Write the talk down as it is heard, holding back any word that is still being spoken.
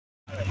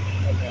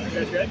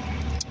guys good?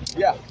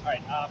 Yeah. All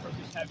right. First,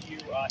 just have you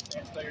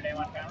stand spell your name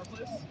on camera,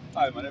 please.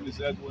 Hi, my name is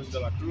Edwin de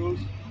la Cruz.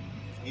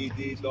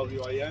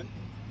 EDWIN.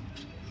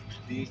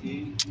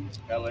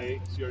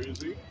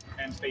 DELACRUZ.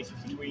 And spaces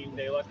between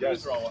De La Cruz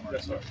Yes. or all one word?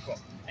 Yes, sir. Cool.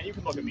 And you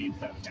can look at me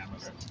instead of the camera.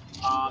 Sir.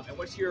 And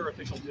what's your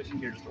official position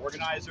here? Just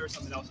organizer?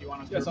 Something else you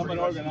want to? Yes, I'm an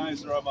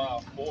organizer. I'm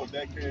a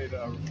 4-decade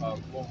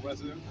long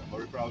resident. I'm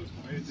very proud of this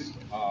community.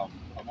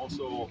 I'm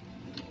also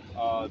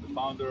the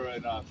founder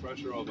and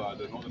treasurer of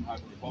the Northern High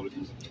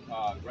Republicans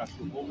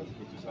grassroots movement,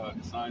 which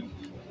is designed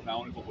not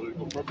only for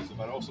political purposes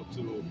but also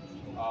to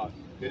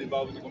get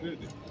involved in the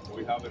community.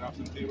 We have an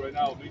absentee right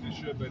now of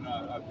leadership, and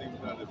I think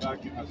that the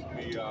vacuum has to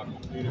be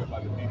completed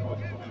by the people of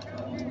the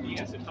community.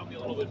 Yeah, so tell me a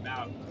little bit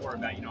more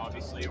about,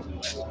 obviously over the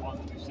last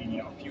month we've seen,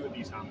 a few of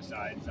these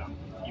homicides,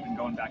 even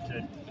going back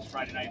to this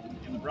Friday night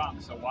in the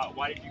Bronx. So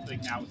why did you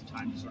think now was the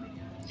time to sort of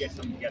get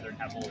them together and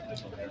have a little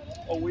official there?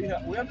 Oh, we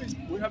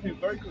have been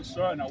very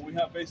concerned, and we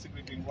have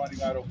basically been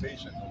running out of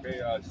patience. Okay,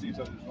 it seems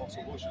that there's no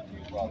solution to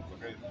these problems.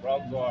 Okay, the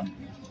problems are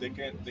they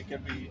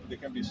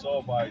can be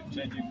solved by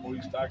changing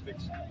police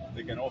tactics.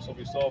 They can also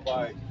be solved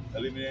by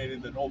eliminating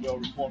the Nobel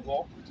Reform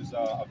Law, which is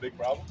a big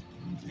problem.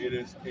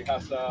 It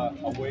has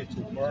a way to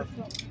merge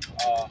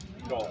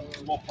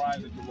small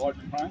crimes into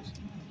larger crimes.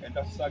 And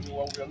that's exactly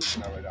what we are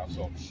looking at right now.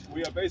 So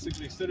we are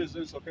basically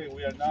citizens, okay?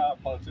 We are not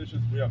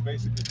politicians. We are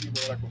basically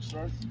people that are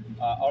concerned.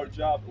 Our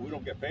job, we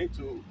don't get paid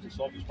to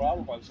solve this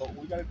problem, so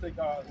we got to take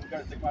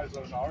matters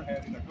in our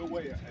hand in a good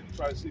way and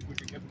try to see if we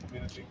can get the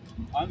community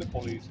and the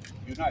police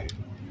united.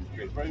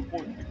 Okay, it's very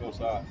important because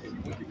if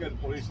we can get the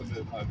police and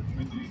the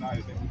community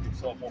united, then we can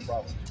solve more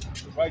problems.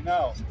 But right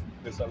now,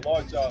 there's a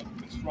large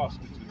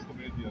mistrust between the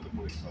community and the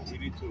police. So we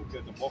need to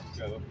get them both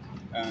together.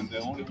 And the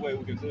only way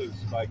we can do this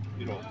is by,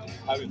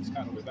 having this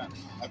kind of event,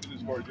 having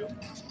this virgil,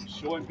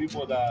 showing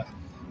people that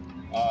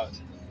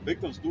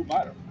victims do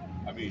matter.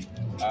 I mean,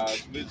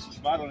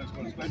 Madeline is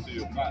going to explain to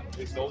you,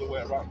 it's the other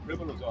way around.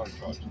 Criminals are in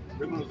charge.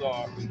 Criminals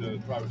are in the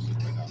driver's seat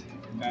right now.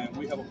 And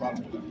we have a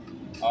problem with them.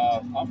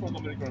 I'm from the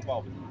Dominican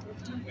Republic.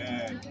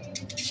 And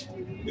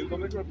in the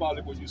Dominican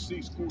Republic, when you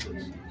see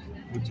scooters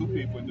with two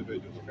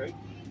individuals, okay?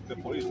 The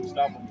police will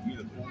stop them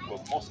immediately.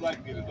 But most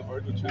likely, there's a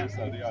very good chance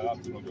that they are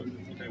up to no good.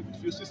 Okay,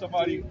 if you see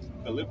somebody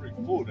delivering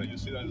food and you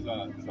see that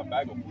there's a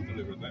bag of food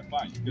delivered, then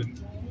fine. You can,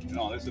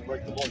 unless they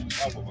break the law, you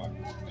stop them,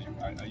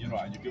 and you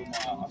give them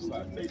a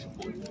citation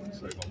for it.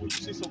 But when you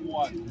see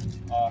someone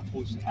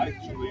who's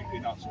actually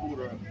in a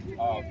scooter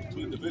with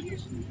two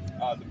individuals,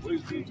 the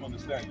police need to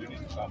understand you need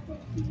to stop them.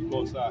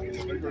 Because in the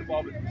Dominican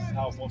Republic, this is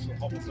how most of the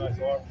homicides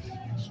are,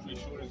 street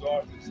shooters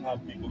are, this is how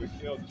people get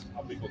killed, this is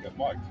how people get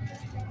marked.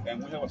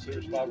 And we have a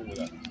serious problem with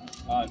that.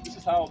 This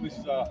is how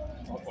Mrs.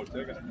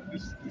 Ortega,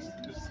 this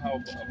is how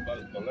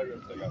Valeria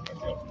Ortega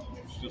got killed.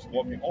 She's just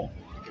walking home.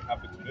 It can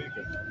happen to me, it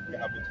can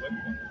happen to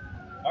anyone.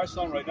 My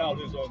son right now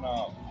lives on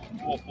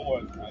 204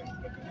 and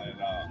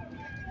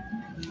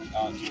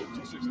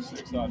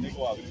 266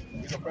 Nickel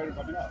Avenue. He's afraid of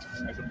coming out.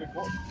 He's a big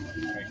boy.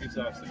 And he's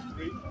 6'3",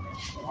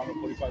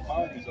 145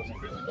 pounds. He's a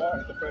security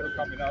guard. He's afraid of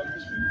coming out in the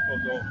street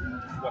because of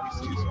what he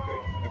sees. Okay?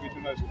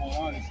 Everything that's going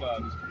on is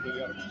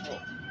completely out of control.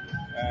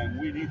 And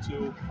we need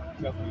to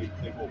definitely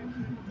take over.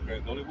 Okay,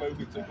 the only way we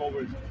can take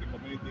over is the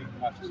community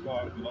has to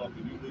start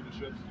developing new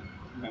leadership,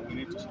 and we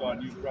need to start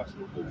new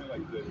grassroots movement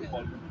like the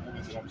Republican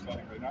movement that I'm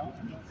starting right now,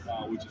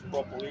 which is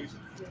pro-police,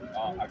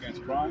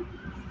 against crime.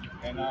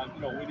 And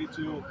we need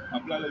to.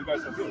 I'm glad that you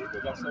guys are here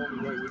because that's the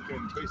only way we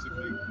can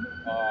basically,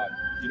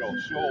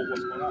 show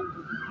what's going on.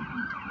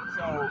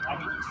 So, I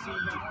mean, you see,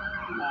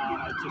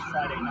 just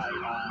Friday night,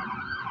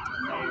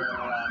 Mayor,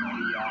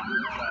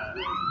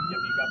 the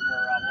Deputy Governor,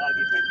 a lot of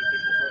the elected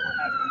officials were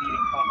having a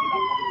meeting talking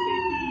about public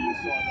safety. You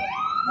saw the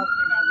report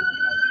came out that,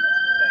 they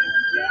said it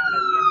was down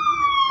at the end of the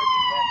year compared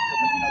to last year,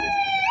 but, there's a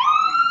difference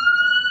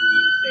between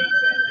being safe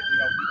and,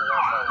 people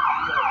also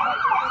feeling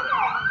like they're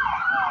safe.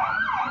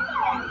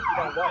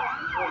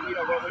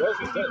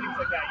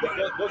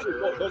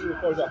 Those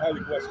reports are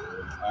highly questionable.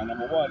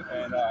 Number one,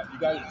 and you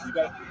got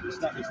it's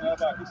not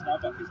about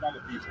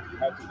the people. You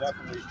have to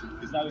definitely.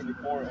 It's not a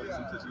report or it's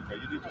okay.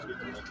 You need to speak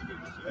to the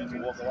individuals. You need to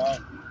walk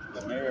around.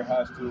 The mayor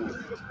has to,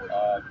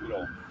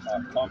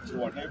 come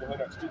to our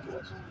neighborhood and speak to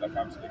us. That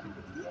comes to the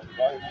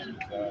violations.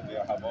 They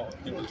have all.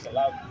 It's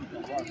allowed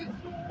people to run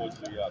towards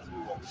the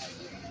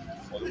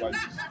otherwise,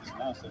 it's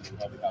nonsense. Will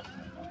probably happen.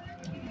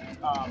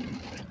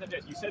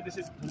 You said this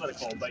is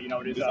political, but it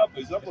is.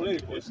 It's not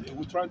political.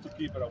 We're trying to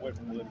keep it away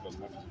from political as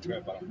much as we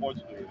can. But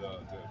unfortunately,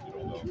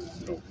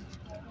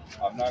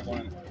 I'm not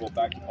going to go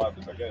back to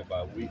politics again.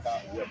 But we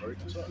are very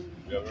concerned.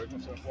 We are very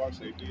concerned for our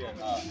safety,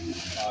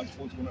 and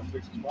who's going to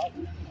fix this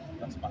problem?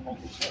 That's my whole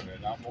concern.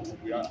 And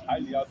we are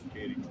highly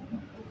advocating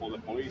for the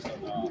police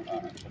and the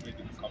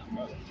community to come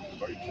together. It's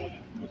very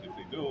important because if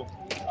they do,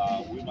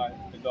 we might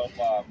end up,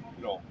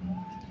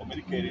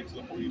 communicating to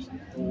the police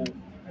who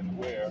and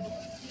where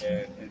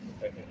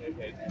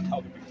and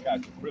how they can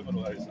catch a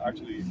criminal that is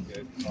actually a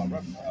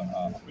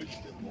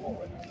fugitive law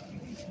right now.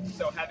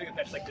 So having a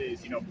patch like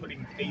this,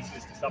 putting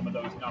faces to some of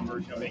those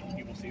numbers, making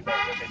people see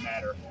that they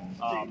matter.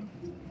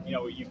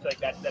 You feel like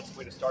that's the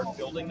way to start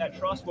building that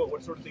trust.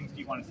 What sort of things do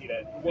you want to see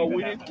that? Well,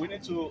 we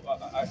need to.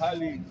 I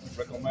highly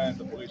recommend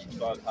the police to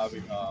start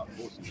having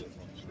boosters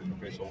on the street.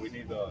 Okay, so we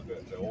need the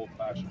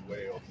old-fashioned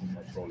way of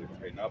patrolling.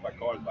 Okay, not by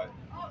cars, by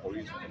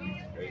police.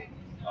 Okay,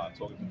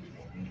 talking to people.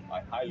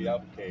 I highly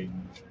advocate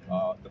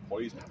the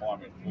police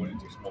department going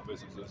into small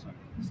businesses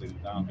and sitting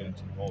down, getting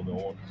to know the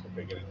owners.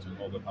 Okay, getting to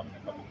know them, having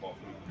a cup of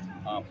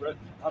coffee.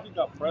 Having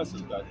that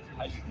presence that is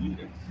highly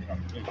needed in our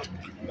community.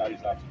 That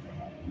is absolutely.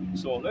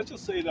 So let's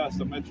just say that's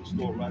the Metro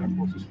store right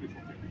across the street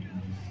from here.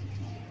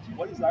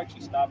 What is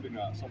actually stopping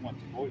someone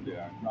to go in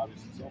there and grab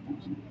his cell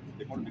phones?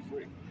 They're going to be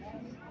free.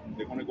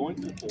 They're going to go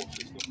into the court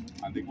system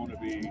and they're going to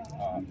be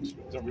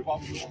the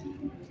revolving door.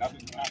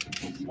 Nothing can happen.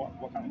 So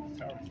what kind of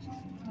deterrent?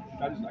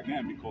 That is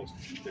again because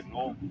the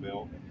no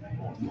bail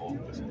or no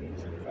listen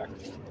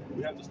effect.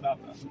 We have to stop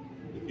that.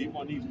 If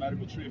people need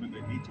medical treatment,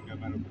 they need to get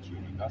medical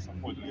treatment. That's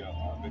unfortunately a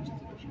big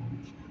situation.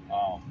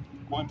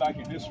 Going back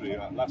in history,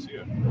 last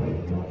year,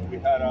 we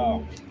had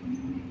Jose,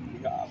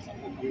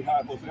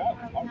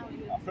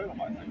 a friend of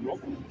mine, I grew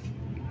up with.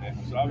 And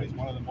Jose is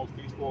one of the most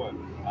peaceful and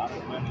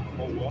honest men in the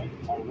whole world,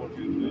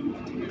 hardworking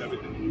individual, did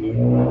everything he could.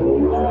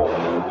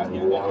 And he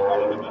got to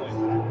Valencia.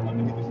 I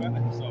mean, he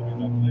defended himself in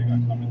that league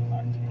and coming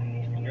back.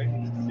 Okay?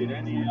 Did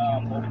any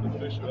public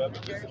official ever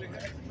visit him?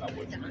 That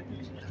was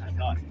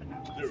none.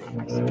 Zero.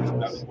 That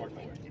doesn't work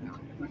that way.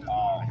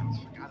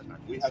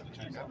 We have to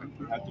change that.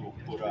 We have to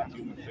put a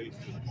human face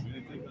to the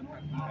community,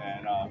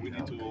 and we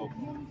need to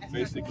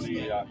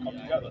basically come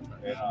together.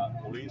 And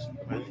police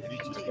need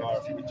to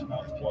start reaching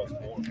out to us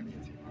more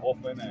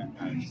often,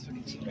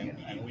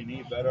 and we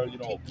need better,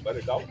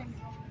 better government.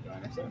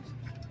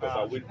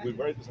 Because we're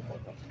very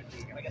disappointed.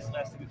 I guess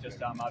last thing is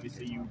just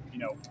obviously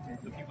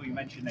the people you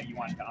mentioned that you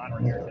wanted to honor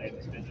here today in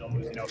this vigil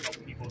was a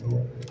couple people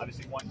who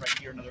obviously one's right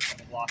here, another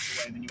couple blocks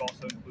away, and then you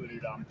also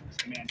included a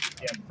man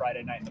who died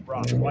Friday night in the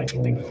Bronx. Why do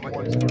you think it's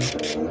important to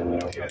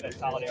show that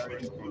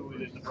solidarity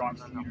included the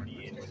Bronx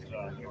community in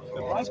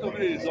the Bronx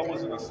community is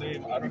almost in the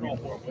same. I don't know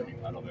who are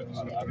winning. I don't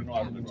know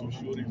out of the two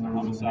shootings, the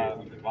homicide,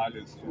 and the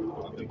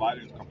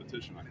violence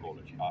competition. I call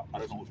it. I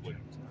don't know who's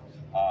winning.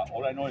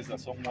 All I know is that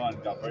someone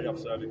got very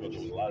upset because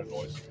there was a lot of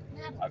noise.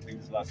 I think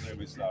his last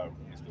name is Mr.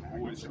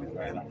 Cruz,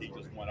 and he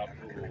just went up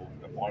to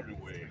the apartment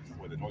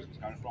where the noise was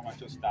coming from and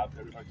just stabbed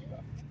everybody to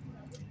death.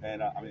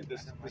 And I mean,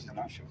 this is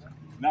not true.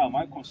 Now,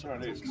 my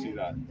concern is to see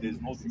that there's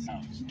no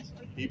deterrence.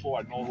 People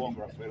are no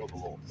longer afraid of the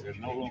law. They're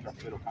no longer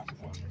afraid of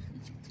consequences.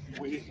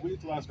 We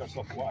need to ask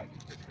ourselves why.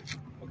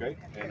 Okay?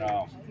 And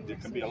there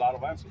can be a lot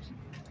of answers.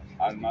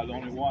 I'm not the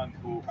only one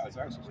who has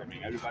answers. I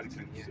mean, everybody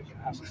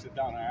has to sit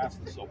down and ask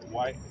themselves,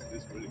 why is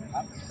this really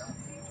happening?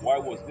 Why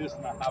was this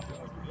not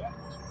happening to the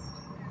others?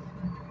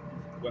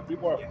 When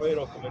people are afraid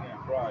of committing a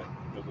crime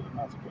because of the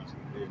consequences,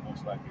 they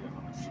most likely are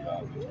going to see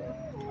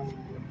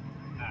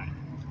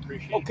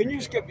appreciate Oh, can you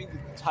just give me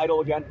the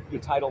title again? Your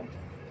title?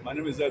 My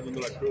name is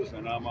Edwin Cruz,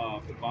 and I'm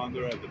the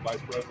founder and the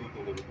vice president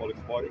of the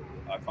Republican Party.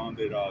 I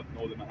founded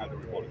Northern Manhattan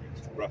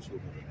Republicans,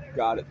 grassroots.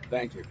 Got it.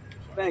 Thank you.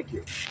 Thank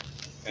you.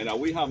 And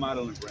we have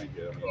Madeline Brame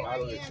here. I mean,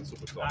 Madeline is a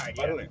superstar. Right,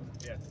 Madeline.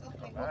 Yeah.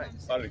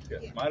 Madeline,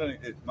 yeah. Madeline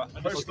is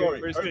her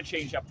story. We're just going to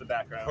change up the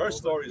background. Her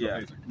story is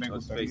Yeah. amazing.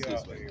 Let's face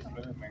this way.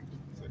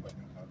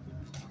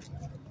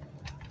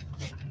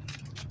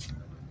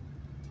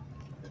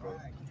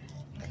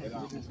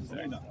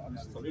 Selena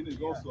is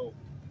also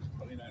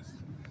Selena is.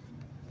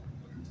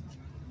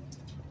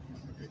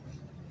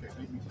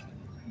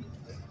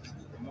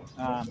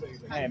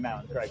 Hi, I'm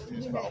Madeline. Greg,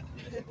 News 12.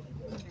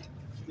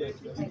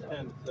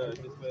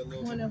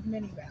 One of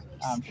many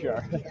rallies. I'm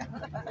sure. Yeah.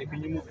 Hey,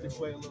 can you move this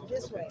way a little?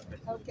 This way.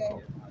 Okay.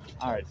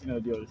 All right, so you know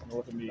the deal. Just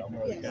north of me,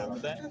 ignore the camera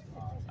then.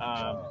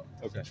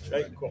 Okay.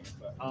 Right, cool.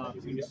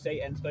 Can you just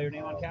say and spell your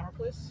name on camera,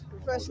 please?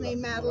 First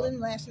name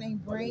Madeline, last name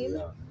Brame,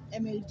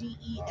 Madeline,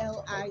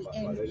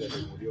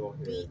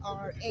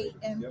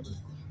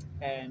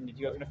 And do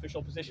you have an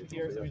official position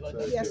here? Or something like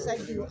that? Yes, I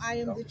do. I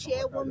am the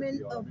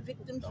chairwoman of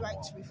Victims'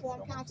 Rights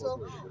Reform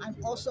Council. I'm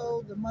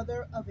also the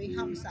mother of a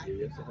homicide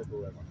victim.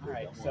 All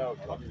right, so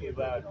talk to me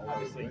about,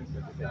 obviously,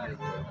 you're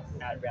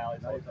at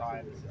rallies all the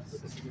time.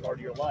 This is part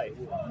of your life.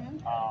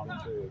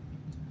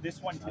 This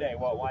one today,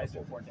 well, why is it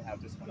important to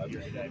have this one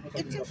here today?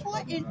 It's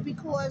important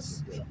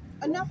because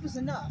enough is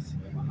enough,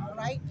 all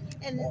right?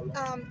 And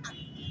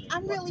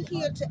I'm really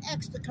here to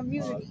ask the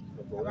community,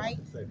 all right?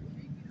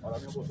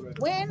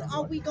 When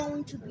are we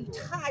going to be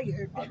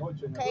tired,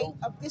 okay,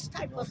 of this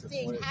type of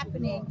thing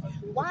happening?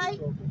 Why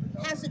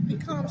has it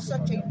become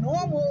such a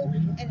normal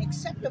and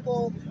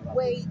acceptable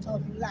way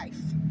of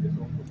life?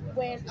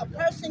 When a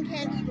person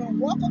can't even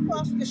walk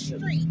across the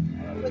street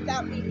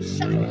without being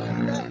shot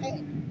in the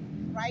head,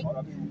 right?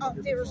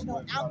 There is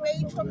no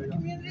outrage from the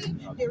community.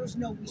 There is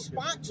no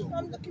response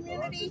from the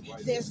community.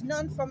 There's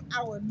none from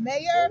our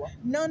mayor,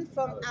 none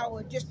from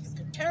our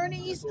district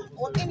attorneys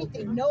or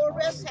anything. No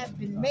arrests have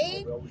been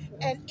made,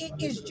 and it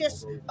is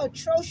just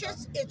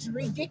atrocious. It's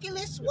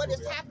ridiculous what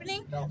is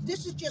happening.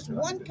 This is just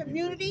one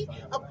community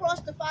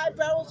across the 5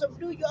 boroughs of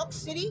New York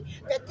City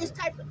that this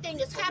type of thing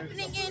is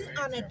happening in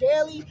on a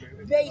daily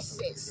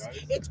basis.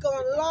 It's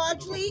going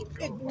largely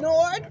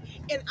ignored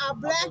in our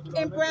black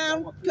and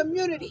brown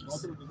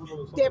communities.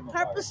 They're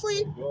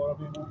purposely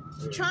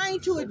trying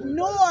to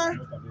ignore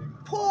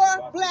poor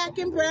black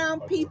and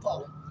brown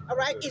people. All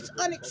right, it's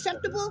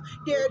unacceptable.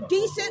 They're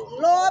decent,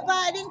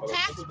 law-abiding,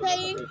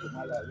 tax-paying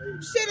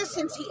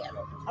citizens here,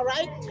 all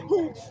right,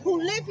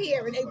 who live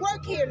here and they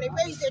work here and they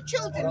raise their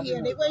children here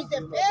and they raise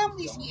their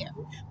families here.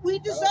 We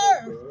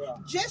deserve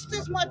just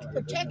as much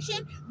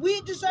protection.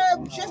 We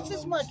deserve just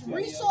as much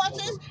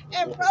resources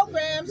and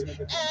programs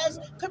as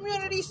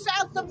communities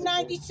south of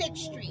 96th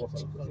Street.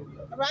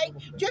 All right,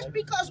 just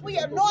because we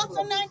are north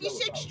of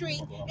 96th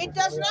Street, it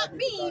does not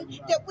mean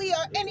that we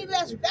are any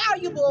less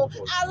valuable.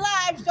 Our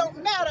lives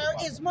don't matter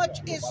as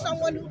much as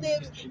someone who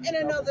lives in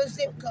another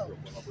zip code.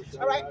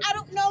 All right, I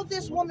don't know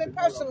this woman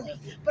personally,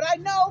 but I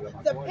know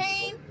the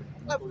pain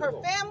of her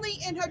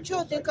family and her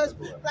children because,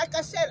 like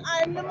I said,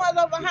 I am the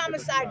mother of a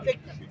homicide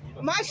victim.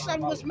 My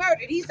son was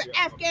murdered. He's an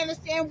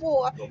Afghanistan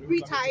war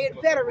retired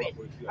veteran.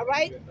 All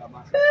right?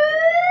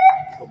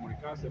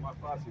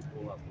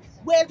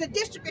 Where the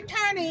district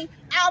attorney,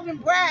 Alvin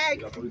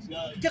Bragg,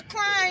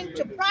 declined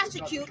to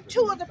prosecute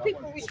 2 of the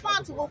people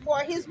responsible for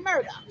his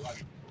murder.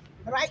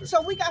 All right,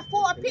 so we got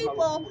 4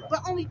 people,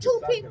 but only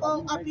 2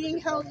 people are being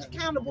held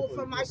accountable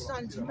for my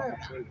son's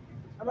murder.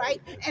 All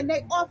right, and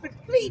they offered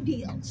plea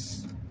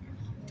deals.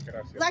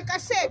 Like I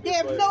said, there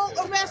have no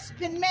arrests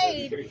been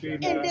made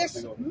in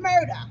this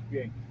murder.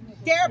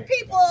 There are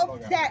people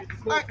that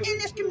are in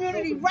this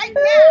community right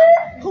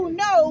now who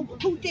know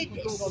who did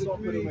this.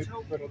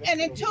 And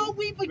until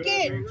we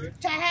begin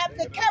to have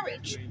the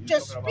courage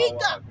to speak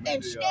up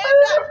and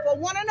stand up for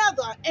one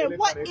another and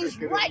what is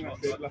right,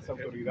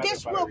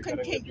 this will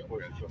continue.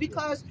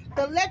 Because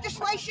the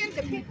legislation,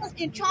 the people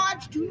in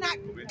charge do not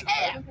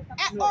care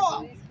at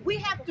all. We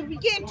have to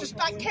begin to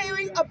start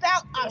caring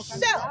about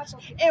ourselves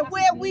and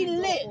where we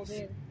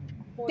live.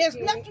 There's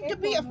nothing to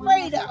be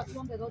afraid of.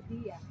 So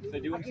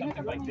doing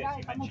something like this, you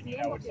mentioned,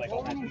 it's like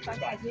almost not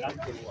to this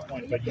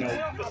point, but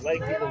just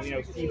letting people,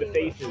 see the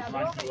faces,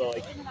 remind people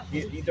like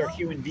these are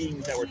human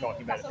beings that we're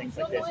talking about, and things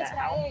like this.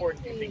 How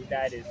important do you think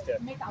that is to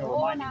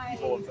reminding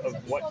people of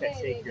what's at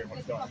stake here and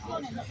what's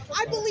going on?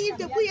 I believe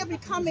that we are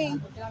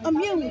becoming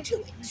immune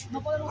to it.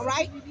 All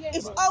right?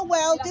 It's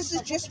well, this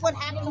is just what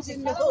happens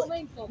in the hood.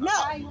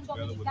 No,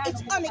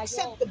 it's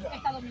unacceptable.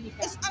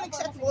 It's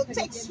unacceptable. It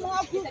takes a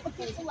small group of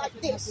people like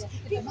this.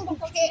 People who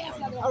care,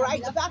 all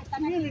right, about the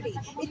community.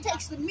 It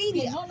takes the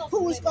media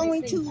who is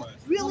going to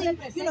really,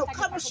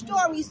 cover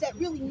stories that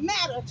really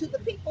matter to the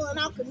people in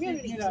our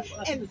communities,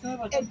 and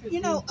put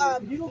it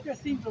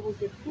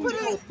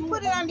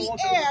on the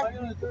air.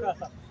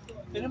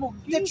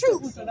 The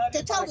truth,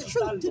 to tell the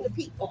truth to the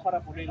people,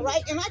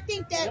 right? And I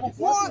think that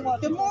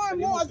the more and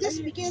more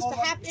this begins to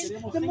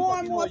happen, the more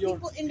and more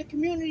people in the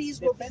communities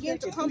will begin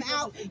to come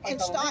out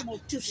and start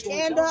to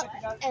stand up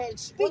and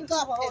speak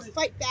up and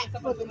fight back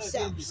for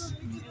themselves.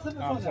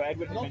 So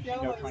Edwin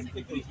mentioned, trying to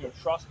increase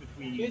trust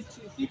between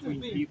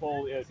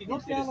people,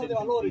 citizens and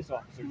police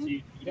officers.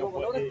 Is that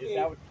what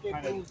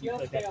kind of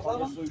like that's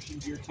part of the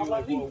solution here too?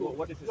 Like,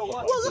 what does this look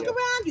like? Well, look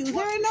around you.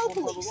 There are no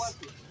police.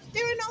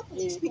 There are no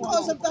police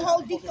because of the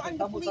whole defund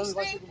the police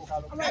thing.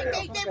 All right,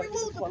 they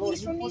removed the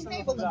police from these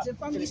neighborhoods and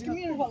from these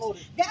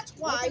communities. That's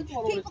why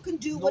people can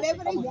do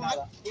whatever they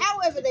want,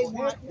 however they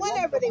want,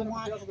 whenever they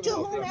want, to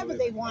whomever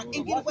they want,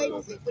 and get away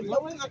with it with no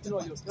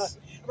consequences.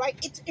 Right?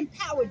 It's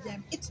empowered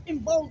them. It's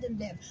emboldened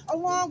them,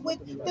 along with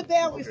the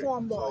bail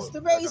reform laws,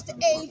 the raise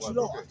the age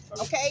law.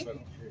 Okay.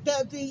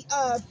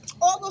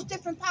 All those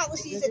different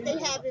policies that they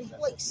have in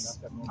place,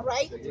 all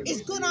right,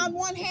 is good on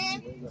one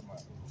hand,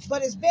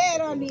 but it's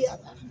bad on the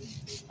other.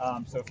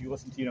 So if you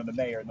listen to, the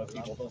mayor and those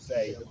people, they'll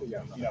say,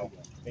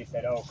 they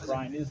said, oh,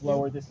 crime is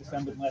lower this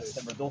December than last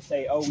December. They'll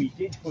say, oh, we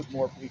did put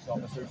more police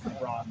officers in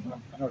Bronx.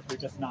 They're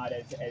just not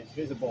as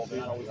visible. They're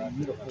not always in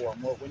uniform.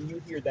 Well, when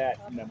you hear that,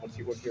 then what's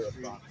your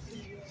response?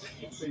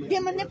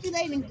 They're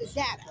manipulating the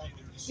data.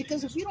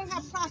 Because if you don't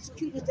have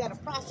prosecutors that are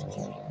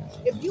prosecuting,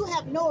 if you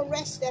have no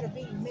arrests that are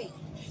being made,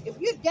 if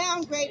you're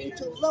downgrading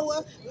to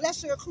lower,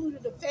 lesser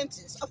included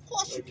offenses, of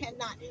course you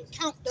cannot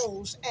count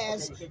those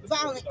as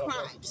violent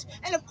crimes.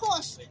 And of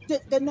course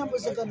the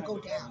numbers are going to go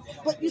down.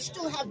 But you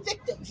still have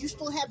victims. You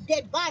still have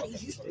dead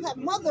bodies. You still have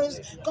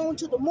mothers going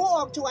to the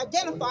morgue to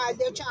identify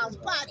their child's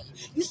body.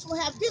 You still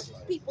have this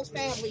people's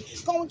family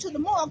going to the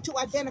morgue to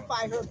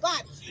identify her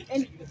body.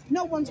 And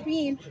no one's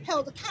being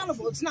held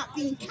accountable. It's not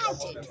being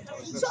counted.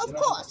 So of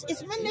course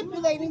it's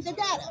manipulating the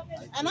data.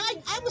 And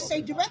I would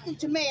say directly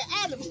to Mayor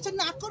Adams to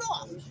knock it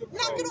off.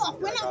 Knock it off.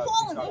 We're not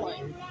falling for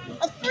it.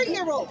 A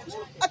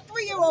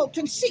three-year-old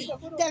can see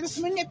that it's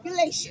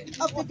manipulation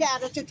of the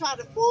data to try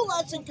to fool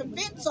us and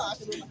convince us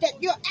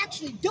that you're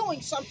actually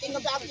doing something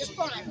about this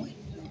crime.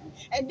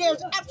 And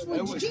there's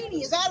absolute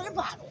genius out of the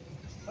bottle.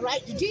 All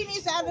right, the genie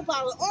is out of the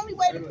bottle. The only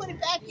way to put it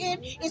back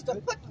in is to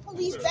put the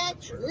police back,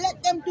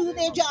 let them do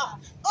their job.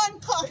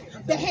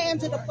 Uncuff the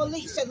hands of the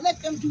police and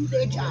let them do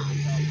their job.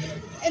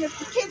 And if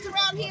the kids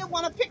around here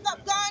want to pick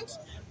up guns,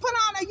 put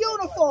on a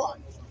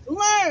uniform.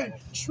 Learn,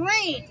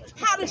 train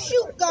how to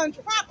shoot guns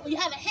properly,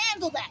 how to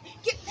handle that.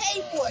 Get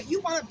paid for it.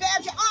 You want a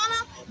badge of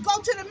honor?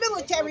 Go to the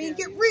military and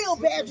get real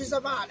badges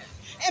of honor.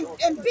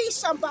 And be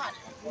somebody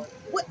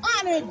with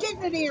honor and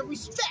dignity and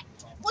respect.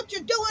 What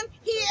you're doing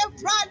here,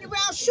 riding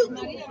around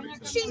shooting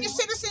senior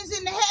citizens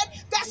in the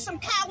head, that's some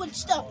coward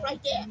stuff right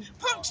there.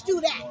 Punks do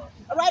that,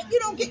 all right? You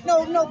don't get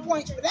no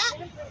points for that.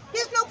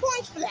 There's no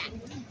points for that.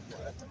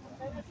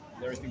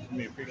 Everything from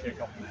me. Appreciate a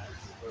couple minutes.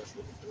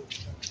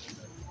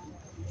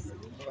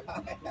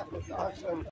 That was awesome.